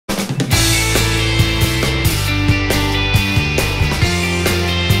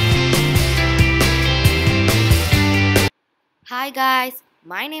Hi guys,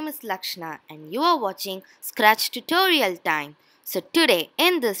 my name is Lakshna and you are watching Scratch Tutorial Time. So today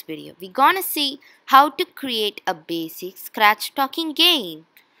in this video we're gonna see how to create a basic Scratch talking game.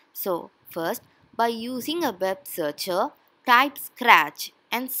 So first, by using a web searcher, type Scratch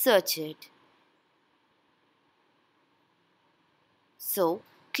and search it. So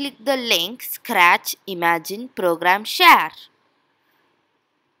click the link Scratch Imagine Program Share.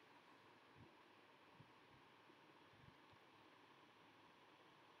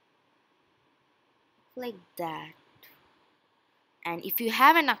 Like that. And if you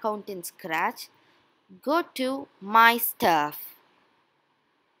have an account in Scratch, go to My Stuff.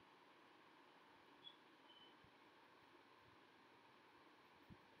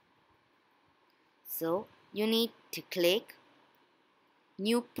 So you need to click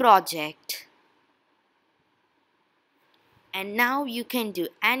New Project. And now you can do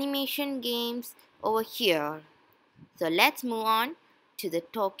animation games over here. So let's move on to the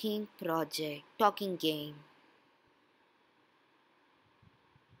talking game.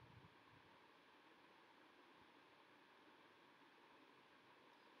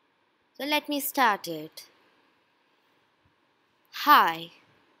 So let me start it. Hi,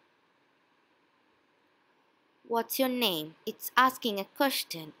 what's your name? It's asking a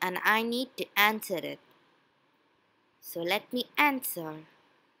question and I need to answer it. So let me answer.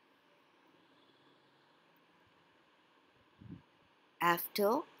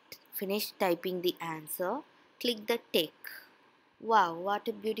 After finish typing the answer, click the tick. Wow, what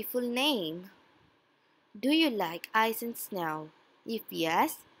a beautiful name. Do you like ice and snow? If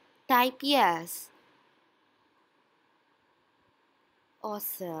yes, type yes.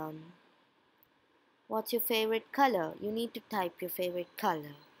 Awesome. What's your favorite color? You need to type your favorite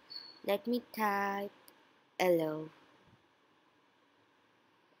color. Let me type yellow.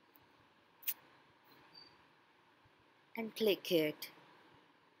 And click it.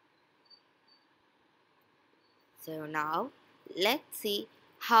 So now, let's see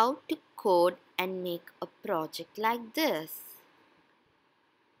how to code and make a project like this.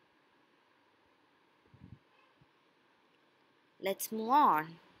 Let's move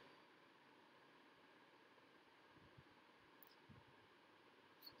on.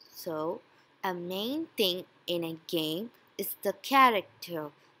 So, a main thing in a game is the character.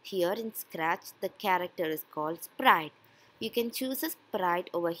 Here in Scratch, the character is called sprite. You can choose a sprite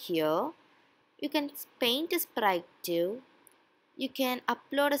over here. You can paint a sprite too. You can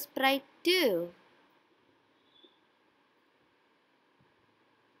upload a sprite too.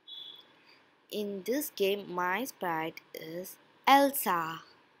 In this game, my sprite is Elsa.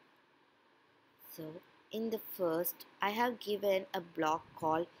 So, in the first, I have given a block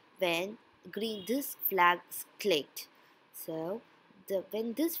called when this flag is clicked. So,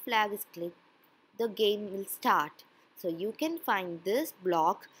 when this flag is clicked, the game will start. So, you can find this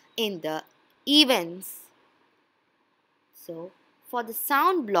block in the events. So, for the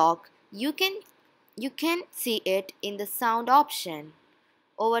sound block, you can see it in the sound option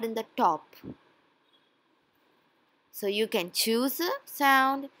over in the top. So you can choose a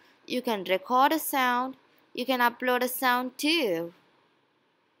sound, you can record a sound, you can upload a sound too.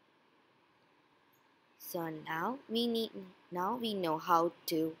 So now we know how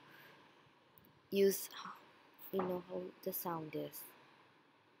to use we know how the sound is.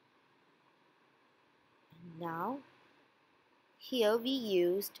 Now here we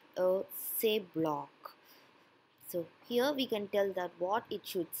used a say block. So here we can tell that what it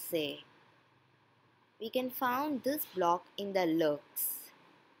should say. We can find this block in the looks.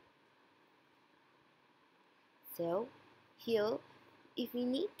 So here if we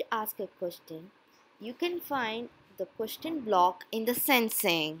need to ask a question, you can find the question block in the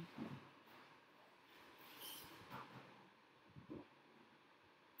sensing.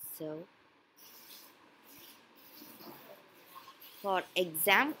 So for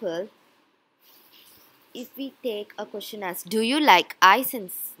example, if we take a question as do you like ice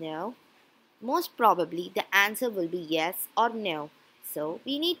and snow, most probably the answer will be yes or no. So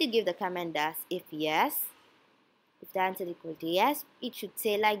we need to give the command as if yes. If the answer is equal to yes, it should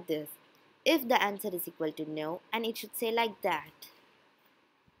say like this. If the answer is equal to no, and it should say like that.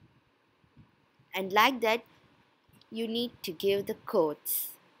 And like that, you need to give the codes.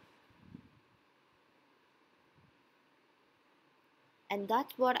 And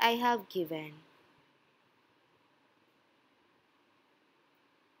that's what I have given.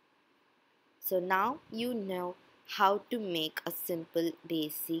 So now you know how to make a simple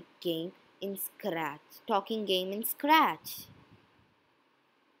basic game in Scratch, talking game in Scratch.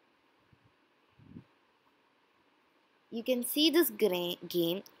 You can see this game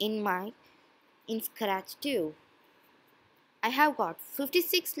in Scratch too. I have got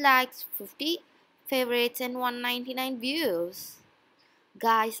 56 likes, 50 favorites and 199 views.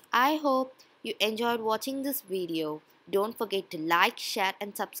 Guys, I hope you enjoyed watching this video. Don't forget to like, share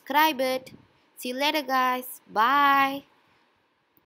and subscribe it. See you later guys. Bye.